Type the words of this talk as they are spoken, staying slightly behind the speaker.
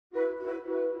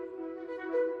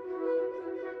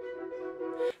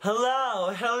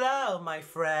Hello, my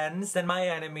friends and my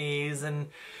enemies and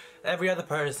every other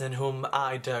person whom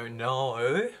I don't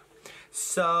know.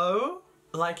 So,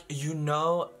 like, you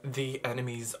know the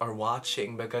enemies are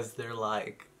watching because they're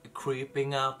like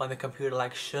creeping up on the computer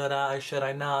like, should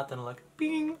I not? And like,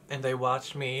 bing, and they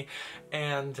watch me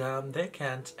and they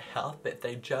can't help it.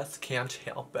 They just can't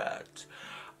help it.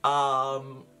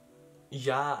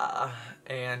 Yeah,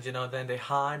 and you know, then they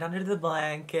hide under the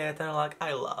blanket and they're like,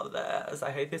 I love this,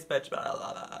 I hate this bitch, but I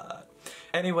love it.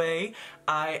 Anyway,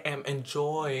 I am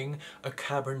enjoying a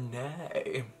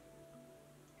Cabernet.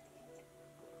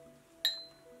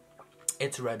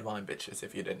 It's red wine, bitches,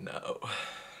 if you didn't know.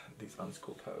 These ones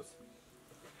cool toes.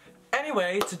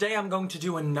 Anyway, today I'm going to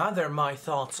do another My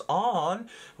Thoughts On,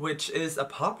 which is a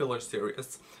popular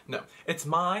series. No, it's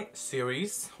my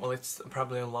series. Well, it's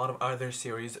probably a lot of other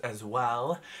series as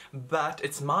well, but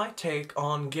it's my take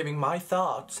on giving my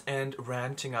thoughts and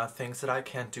ranting out things that I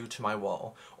can't do to my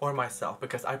wall or myself,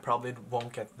 because I probably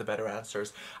won't get the better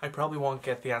answers. I probably won't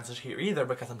get the answers here either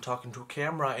because I'm talking to a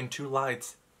camera and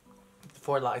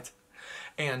 4 lights,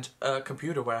 and a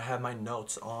computer where I have my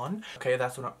notes on. Okay,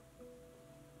 that's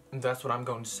what I'm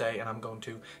going to say and I'm going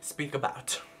to speak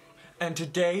about. And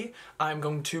today I'm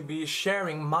going to be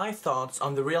sharing my thoughts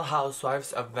on the Real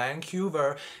Housewives of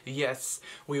Vancouver. Yes,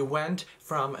 we went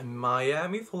from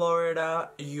Miami, Florida,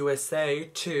 USA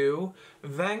to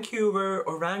Vancouver,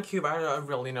 I don't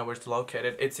really know where it's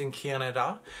located. It's in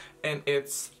Canada and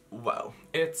it's, well,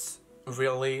 it's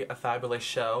really a fabulous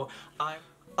show.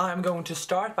 I'm going to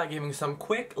start by giving some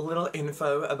quick little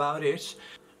info about it.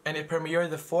 And it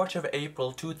premiered the 4th of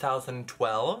April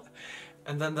 2012,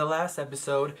 and then the last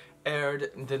episode aired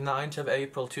the 9th of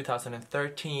April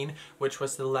 2013, which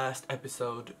was the last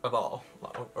episode of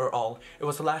it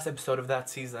was the last episode of that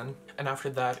season, and after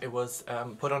that it was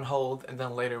put on hold, and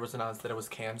then later it was announced that it was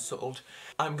cancelled.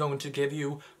 I'm going to give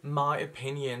you my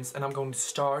opinions, and I'm going to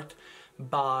start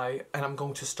by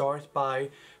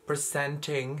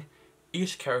presenting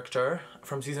each character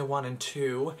from season 1 and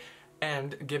 2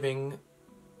 and giving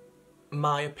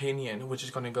my opinion, which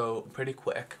is gonna go pretty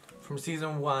quick. From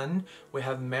season 1, we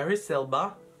have Mary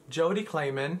Silva, Jody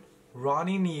Clayman,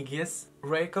 Ronnie Negis,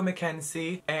 Reiko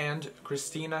McKenzie, and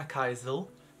Christina Keisel.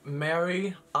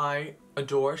 Mary, I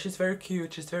adore. She's very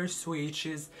cute, she's very sweet,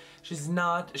 she's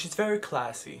very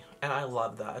classy, and I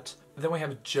love that. Then we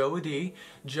have Jody.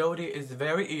 Jody is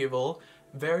very evil,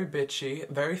 very bitchy,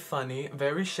 very funny,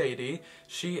 very shady.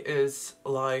 She is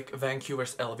like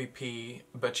Vancouver's LVP,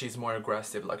 but she's more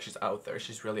aggressive, like she's out there,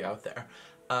 she's really out there.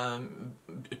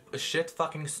 A shit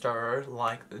fucking stirrer,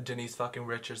 like Denise fucking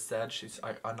Richards said, she's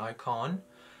an icon.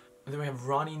 Then we have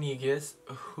Ronnie Negis,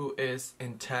 who is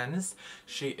intense.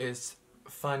 She is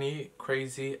funny,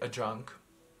 crazy, a drunk.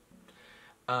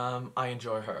 I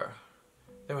enjoy her.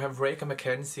 Then we have Reiko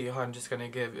McKenzie, who I'm just gonna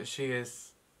give, she is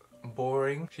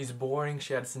boring. She's boring,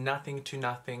 she adds nothing to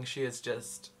nothing, she is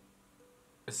just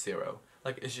a zero.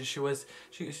 Like, she's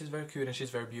very cute and she's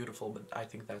very beautiful, but I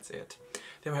think that's it.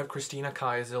 Then we have Christina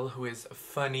Keisel, who is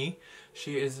funny.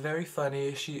 She is very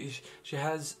funny, she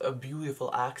has a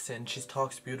beautiful accent, she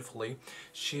talks beautifully.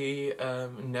 She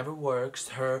never works.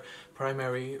 Her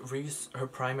primary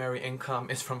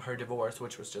income is from her divorce,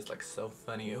 which was just like so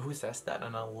funny. Who says that?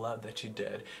 And I love that she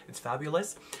did. It's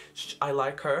fabulous. I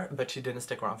like her, but she didn't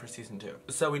stick around for season 2.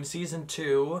 So in season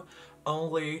 2,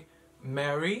 only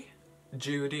Mary,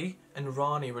 Judy, and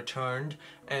Ronnie returned,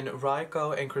 and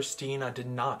Reiko and Christina did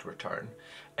not return.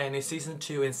 And in season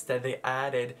 2, instead, they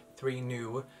added 3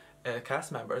 new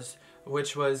cast members,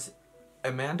 which was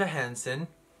Amanda Hansen,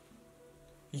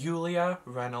 Julia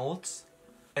Reynolds,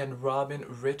 and Robin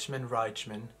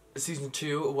Richmond. Season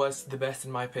 2 was the best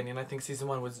in my opinion. I think season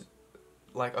 1 was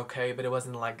like okay, but it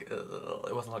wasn't like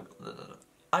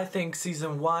I think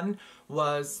season 1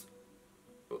 was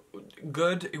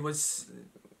good. It was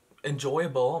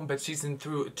enjoyable, but season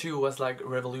 2 was like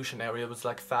revolutionary. It was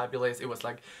like fabulous. It was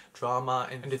like drama,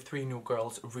 and the 3 new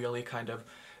girls really kind of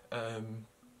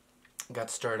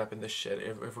got stirred up in this shit,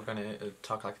 if we're gonna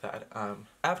talk like that.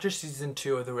 After season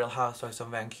 2 of the Real Housewives of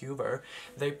Vancouver,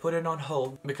 they put it on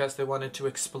hold because they wanted to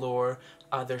explore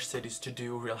other cities to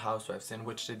do Real Housewives in,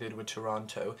 which they did with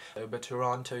Toronto, but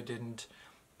Toronto didn't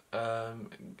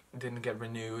get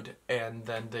renewed, and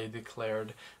then they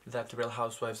declared that the Real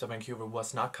Housewives of Vancouver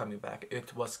was not coming back.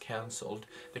 It was cancelled,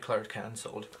 declared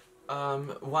cancelled.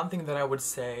 One thing that I would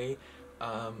say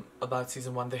about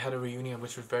season 1, they had a reunion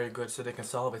which was very good, so they can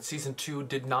solve it. Season 2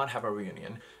 did not have a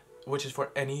reunion, which is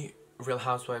for any Real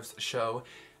Housewives show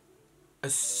a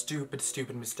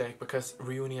stupid mistake, because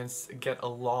reunions get a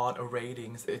lot of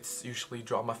ratings. It's usually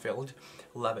drama filled.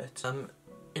 Love it.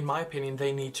 in my opinion,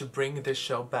 they need to bring this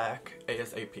show back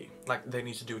ASAP. Like, they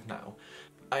need to do it now.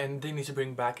 And they need to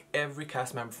bring back every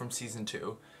cast member from season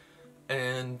 2.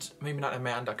 And maybe not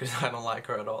Amanda, because I don't like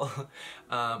her at all.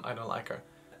 I don't like her.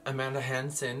 Amanda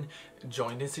Hansen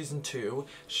joined in season 2.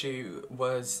 She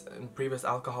was a previous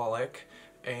alcoholic,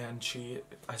 and she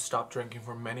stopped drinking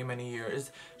for many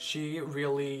years. She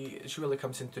really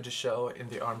comes into the show in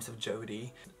the arms of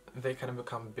Jodie. They kind of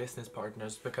become business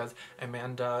partners because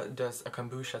Amanda does a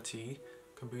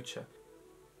kombucha,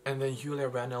 and then Julia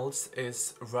Reynolds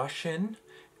is Russian,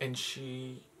 and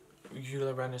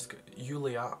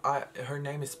her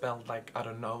name is spelled like, I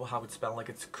don't know how it's spelled, like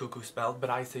it's cuckoo spelled, but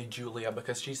I say Julia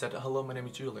because she said, hello, my name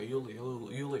is Julia,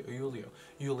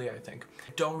 I think.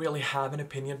 Don't really have an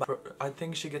opinion, but I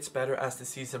think she gets better as the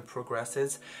season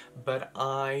progresses, but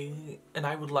I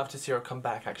would love to see her come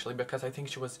back, actually, because I think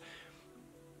she was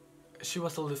a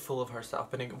little full of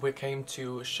herself, and when it came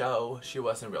to show, she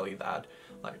wasn't really that,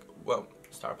 like, well,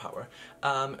 star power.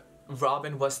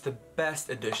 Robin was the best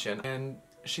addition, and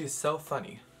she's so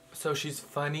funny. So she's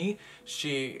funny,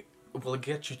 she will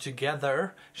get you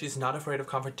together, she's not afraid of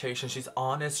confrontation, she's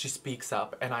honest, she speaks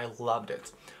up, and I loved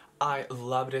it. I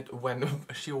loved it when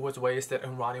she was wasted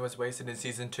and Ronnie was wasted in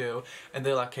season 2, and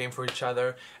they like came for each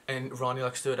other, and Ronnie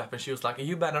like stood up and she was like,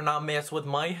 you better not mess with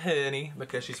my honey,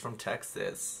 because she's from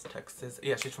Texas.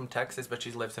 Yeah, she's from Texas, but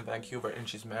she lives in Vancouver and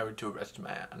she's married to a rich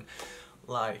man.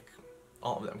 Like,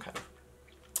 all of them kind of.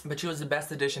 But she was the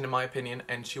best addition in my opinion,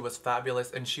 and she was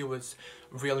fabulous, and she was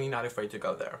really not afraid to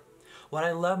go there. What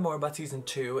I love more about season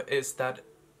 2 is that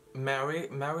Mary,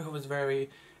 who was very,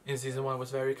 in season 1,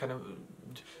 was very kind of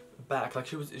back, like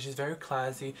she's very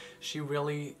classy. She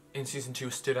really in season 2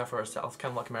 stood up for herself,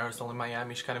 kind of like Marisol in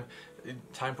Miami. She kind of,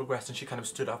 time progressed and she kind of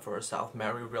stood up for herself,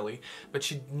 Mary really, but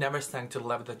she never sank to the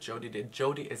level that Jodie did.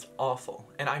 Jodie is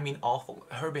awful, and I mean awful.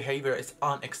 Her behavior is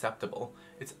unacceptable.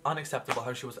 It's unacceptable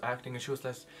how she was acting, and she was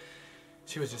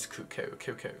just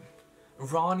cuckoo.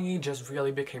 Ronnie just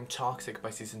really became toxic by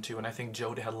season 2, and I think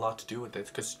Jodie had a lot to do with it,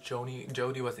 because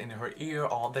Jodie was in her ear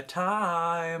all the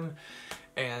time,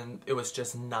 and it was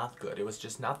just not good. It was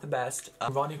just not the best.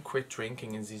 Ronnie quit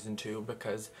drinking in season 2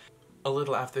 because a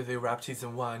little after they wrapped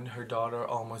season 1, her daughter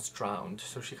almost drowned,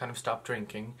 so she kind of stopped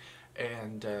drinking,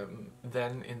 and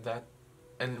then in that,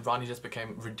 and Ronnie just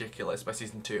became ridiculous by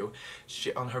season 2.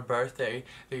 She, on her birthday,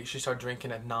 she started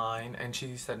drinking at 9, and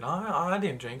she said, no, I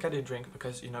didn't drink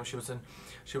because, you know, she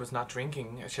was not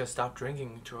drinking. She had stopped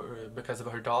drinking because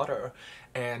of her daughter.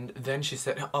 And then she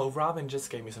said, oh, Robin just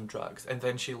gave me some drugs. And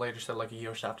then she later said, like,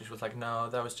 years after, she was like, no,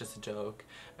 that was just a joke,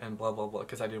 and blah, blah, blah,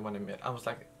 because I didn't want to admit. I was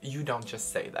like, you don't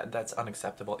just say that. That's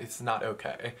unacceptable. It's not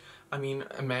okay. I mean,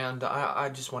 Amanda, I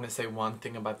just want to say one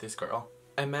thing about this girl.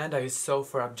 Amanda is so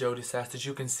far up Jodie's ass that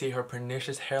you can see her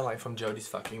pernicious hairline from Jodie's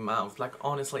fucking mouth. Like,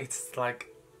 honestly, it's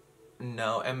like,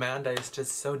 no, Amanda is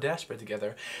just so desperate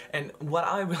together. And what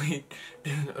I really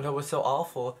that was so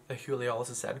awful, that Julia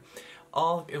also said,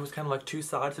 it was kind of like two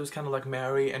sides. It was kind of like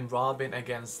Mary and Robin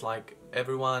against like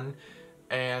everyone,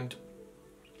 and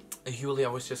Julia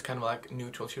was just kind of like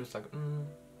neutral. She was like,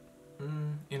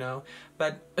 you know,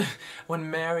 but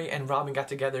when Mary and Robin got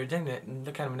together,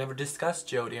 they kind of never discussed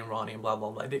Jodie and Ronnie and blah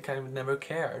blah blah. They kind of never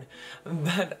cared.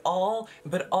 But all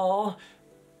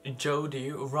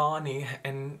Jodie, Ronnie,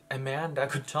 and Amanda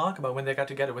could talk about when they got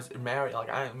together was Mary.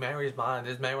 Like, Mary's mine.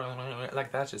 There's Mary.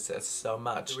 Like, that just says so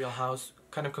much. Real House.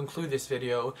 Kind of conclude this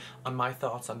video on my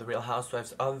thoughts on the Real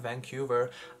Housewives of Vancouver.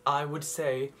 I would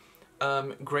say,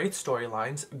 great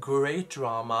storylines, great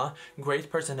drama, great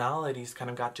personalities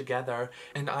kind of got together,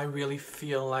 and I really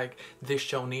feel like this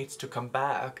show needs to come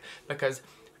back, because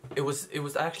it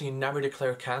was actually never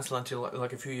declared cancelled until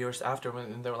like a few years after,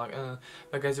 when they were like,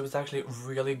 because it was actually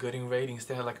really good in ratings.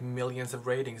 They had like millions of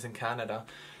ratings in Canada.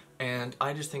 And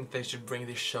I just think they should bring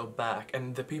this show back.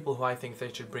 And the people who I think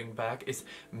they should bring back is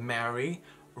Mary,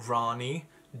 Ronnie,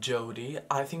 Jodie.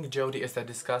 I think Jodie is a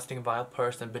disgusting, vile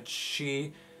person, but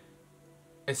she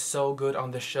is so good on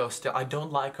the show still. I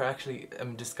don't like her, actually.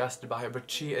 I'm disgusted by her,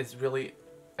 but she is really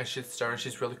a shit star, and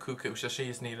she's really cuckoo, so she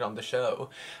is needed on the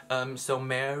show. So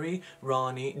Mary,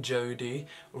 Ronnie, Jodie,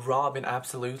 Robin,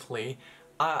 absolutely.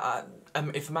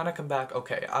 If Amanda come back,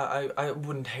 okay, I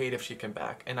wouldn't hate if she came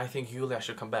back, and I think Julia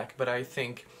should come back, but I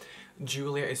think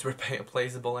Julia is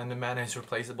replaceable and Amanda is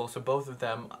replaceable, so both of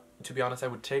them, to be honest, I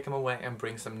would take them away and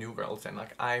bring some new girls in.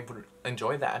 Like, I would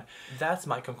enjoy that. That's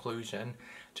my conclusion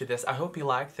to this. I hope you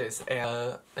like this,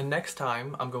 and next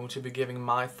time I'm going to be giving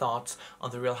my thoughts on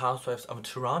the Real Housewives of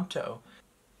Toronto.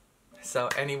 So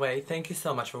anyway, thank you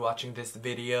so much for watching this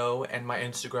video, and my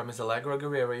Instagram is Allegra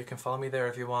Guerrero. You can follow me there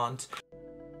if you want.